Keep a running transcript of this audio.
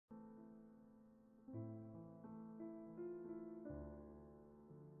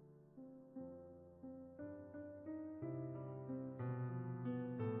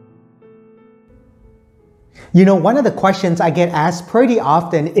You know, one of the questions I get asked pretty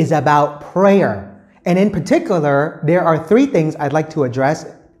often is about prayer. And in particular, there are three things I'd like to address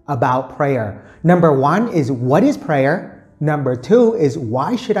about prayer. Number one is, what is prayer? Number two is,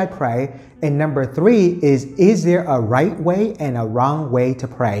 why should I pray? And number three is there a right way and a wrong way to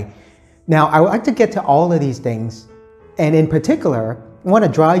pray? Now, I would like to get to all of these things. And in particular, I want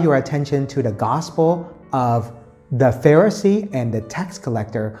to draw your attention to the gospel of the Pharisee and the tax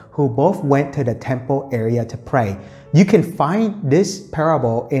collector who both went to the temple area to pray. You can find this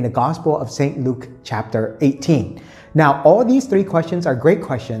parable in the Gospel of St. Luke chapter 18. Now, all these three questions are great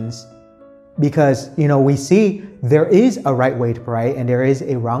questions because, you know, we see there is a right way to pray and there is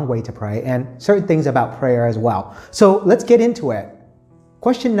a wrong way to pray, and certain things about prayer as well. So let's get into it.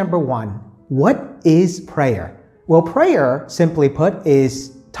 Question number one, what is prayer? Well, prayer, simply put,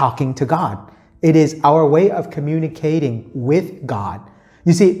 is talking to God. It is our way of communicating with God.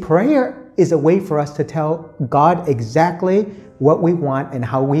 You see, prayer is a way for us to tell God exactly what we want and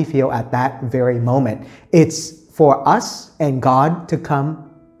how we feel at that very moment. It's for us and God to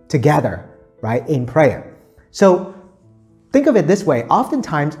come together, right, in prayer. So think of it this way.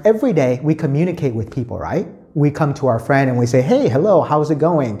 Oftentimes, every day we communicate with people, right? We come to our friend and we say, hey, hello, how's it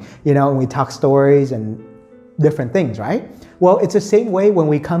going? You know, and we talk stories and different things, right? Well, it's the same way when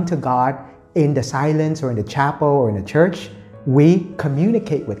we come to God in the silence or in the chapel or in the church. We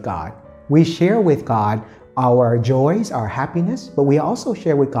communicate with God. We share with God our joys, our happiness, but we also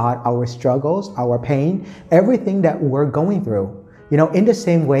share with God our struggles, our pain, everything that we're going through. You know, in the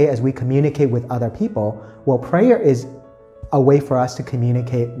same way as we communicate with other people, well, prayer is a way for us to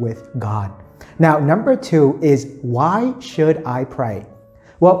communicate with God. Now, number two is, why should I pray?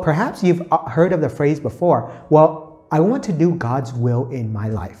 Well, perhaps you've heard of the phrase before, well, I want to do God's will in my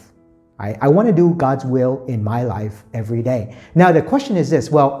life. I want to do God's will in my life every day. Now, the question is this,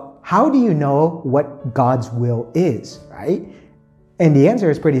 well, how do you know what God's will is, right? And the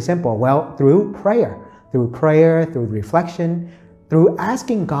answer is pretty simple. Well, through prayer, through reflection, through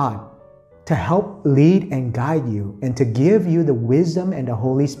asking God to help lead and guide you and to give you the wisdom and the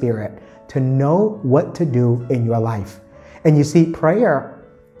Holy Spirit to know what to do in your life. And you see, prayer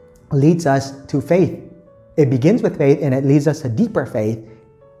leads us to faith. It begins with faith and it leads us to deeper faith,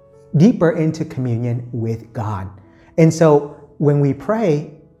 deeper into communion with God. And so when we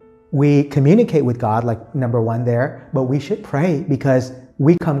pray, we communicate with God, like number one there, but we should pray because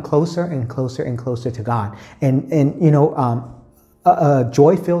we come closer and closer and closer to God. And you know, a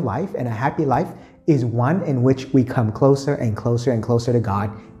joy-filled life and a happy life is one in which we come closer and closer and closer to God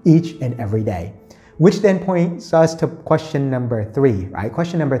each and every day. Which then points us to question number three, right?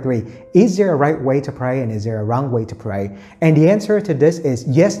 Question number three, is there a right way to pray and is there a wrong way to pray? And the answer to this is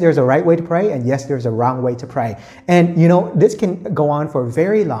yes, there's a right way to pray and yes, there's a wrong way to pray. And you know, this can go on for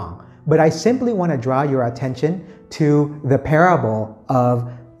very long, but I simply want to draw your attention to the parable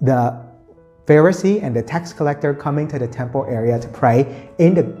of the Pharisee and the tax collector coming to the temple area to pray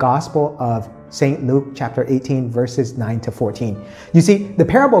in the Gospel of St. Luke chapter 18, verses 9 to 14. You see, the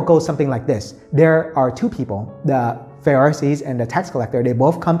parable goes something like this. There are two people, the Pharisees and the tax collector. They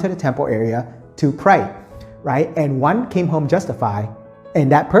both come to the temple area to pray, right? And one came home justified,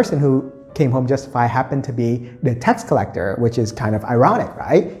 and that person who came home justified happened to be the tax collector, which is kind of ironic,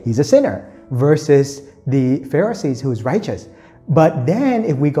 right? He's a sinner versus the Pharisees who's righteous. But then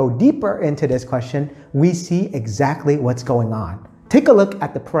if we go deeper into this question, we see exactly what's going on. Take a look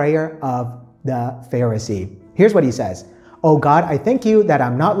at the prayer of the Pharisee. Here's what he says. Oh God, I thank you that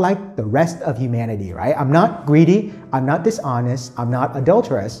I'm not like the rest of humanity, right? I'm not greedy, I'm not dishonest, I'm not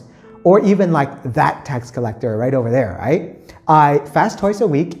adulterous, or even like that tax collector right over there, right? I fast twice a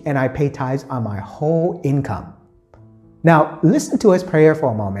week and I pay tithes on my whole income. Now, listen to his prayer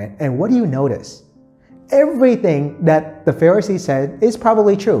for a moment, and what do you notice? Everything that the Pharisee said is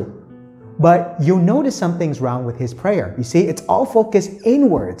probably true, but you'll notice something's wrong with his prayer. You see, it's all focused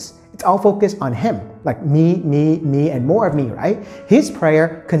inwards. It's all focused on him, like me, and more of me, right? His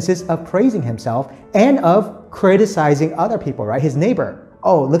prayer consists of praising himself and of criticizing other people, right? His neighbor.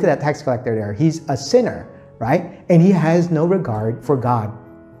 Oh, look at that tax collector there. He's a sinner, right? And he has no regard for God.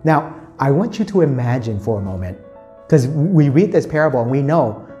 Now, I want you to imagine for a moment, because we read this parable and we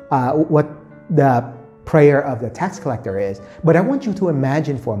know what the prayer of the tax collector is, but I want you to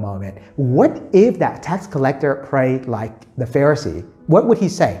imagine for a moment, what if that tax collector prayed like the Pharisee? What would he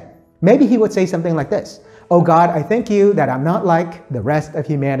say? Maybe he would say something like this. Oh God, I thank you that I'm not like the rest of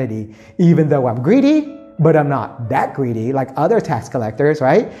humanity, even though I'm greedy, but I'm not that greedy like other tax collectors,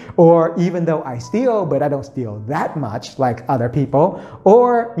 right? Or even though I steal, but I don't steal that much like other people.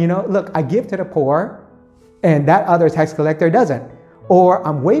 Or, you know, look, I give to the poor and that other tax collector doesn't. Or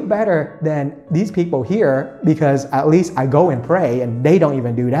I'm way better than these people here because at least I go and pray and they don't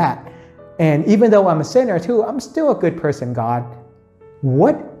even do that. And even though I'm a sinner too, I'm still a good person, God.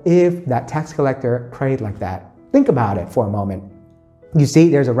 What if that tax collector prayed like that? Think about it for a moment. You see,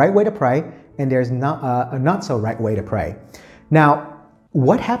 there's a right way to pray and there's not a not so right way to pray. Now,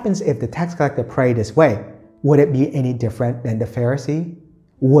 what happens if the tax collector prayed this way? Would it be any different than the Pharisee?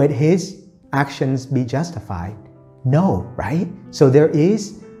 Would his actions be justified? No, right? So there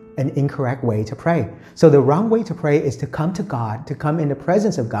is an incorrect way to pray. So the wrong way to pray is to come to God, to come in the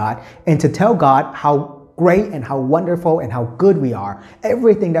presence of God, and to tell God how great and how wonderful and how good we are,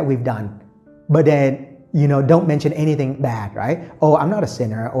 everything that we've done. But then, don't mention anything bad, right? Oh, I'm not a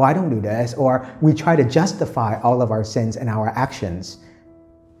sinner. Oh, I don't do this. Or we try to justify all of our sins and our actions.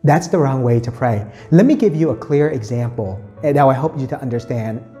 That's the wrong way to pray. Let me give you a clear example that will help you to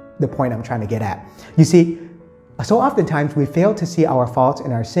understand the point I'm trying to get at. You see, so oftentimes we fail to see our faults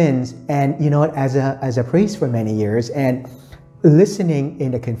and our sins, and as a priest for many years and listening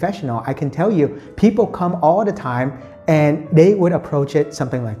in the confessional, I can tell you people come all the time and they would approach it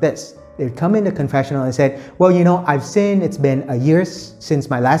something like this. They'd come into confessional and said, well, I've sinned. It's been a year since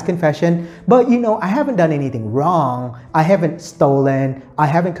my last confession, but I haven't done anything wrong. I haven't stolen. I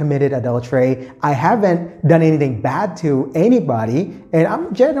haven't committed adultery. I haven't done anything bad to anybody. And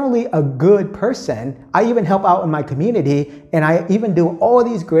I'm generally a good person. I even help out in my community and I even do all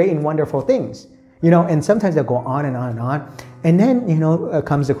these great and wonderful things, and sometimes they'll go on and on and on. And then,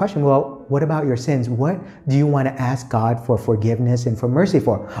 comes the question, well, what about your sins? What do you want to ask God for forgiveness and for mercy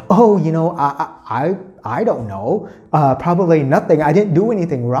for? Oh, I don't know. Probably nothing. I didn't do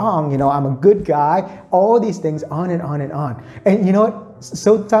anything wrong. I'm a good guy. All these things on and on and on. And you know what?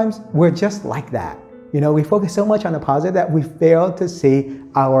 Sometimes we're just like that. We focus so much on the positive that we fail to see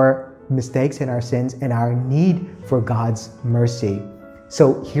our mistakes and our sins and our need for God's mercy.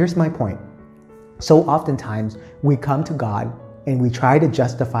 So here's my point. So oftentimes we come to God and we try to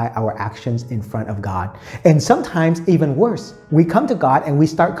justify our actions in front of God. And sometimes even worse, we come to God and we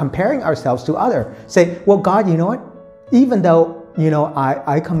start comparing ourselves to others. Say, well, God, you know what? Even though,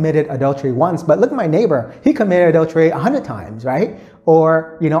 I committed adultery once, but look at my neighbor. He committed adultery 100 times, right?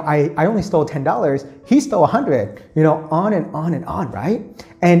 Or, I only stole $10. He stole 100, on and on and on, right?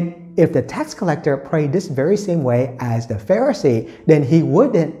 And if the tax collector prayed this very same way as the Pharisee, then he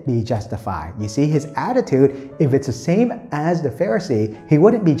wouldn't be justified. You see, his attitude, if it's the same as the Pharisee, he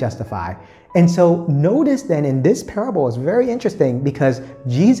wouldn't be justified. And so notice then in this parable is very interesting because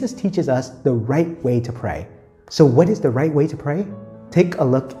Jesus teaches us the right way to pray. So what is the right way to pray? Take a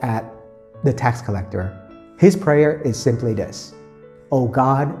look at the tax collector. His prayer is simply this: "Oh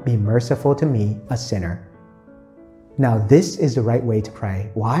God, be merciful to me, a sinner." Now this is the right way to pray.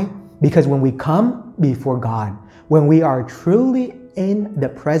 Why? Because when we come before God, when we are truly in the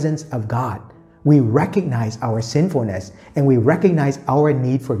presence of God, we recognize our sinfulness and we recognize our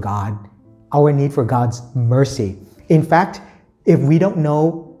need for God, our need for God's mercy. In fact, if we don't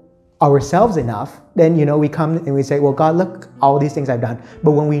know ourselves enough, then, we come and we say, well, God, look, all these things I've done.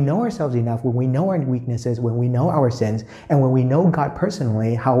 But when we know ourselves enough, when we know our weaknesses, when we know our sins, and when we know God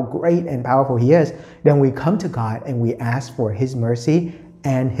personally, how great and powerful He is, then we come to God and we ask for His mercy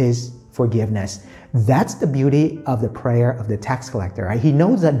and His forgiveness. That's the beauty of the prayer of the tax collector, right? He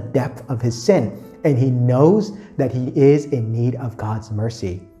knows the depth of his sin and he knows that he is in need of God's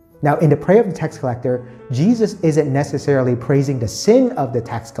mercy. Now, in the prayer of the tax collector, Jesus isn't necessarily praising the sin of the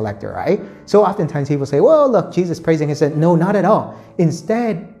tax collector, right? So oftentimes people say, well, look, Jesus praising his sin. No, not at all.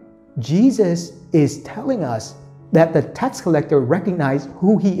 Instead, Jesus is telling us that the tax collector recognized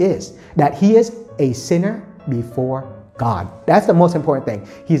who he is, that he is a sinner before God. That's the most important thing.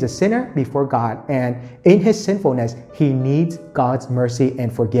 He's a sinner before God, and in his sinfulness, he needs God's mercy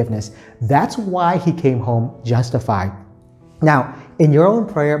and forgiveness. That's why he came home justified. Now, in your own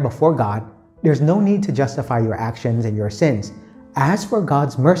prayer before God, there's no need to justify your actions and your sins. Ask for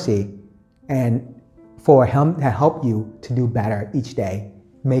God's mercy and for Him to help you to do better each day.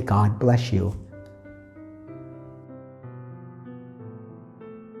 May God bless you.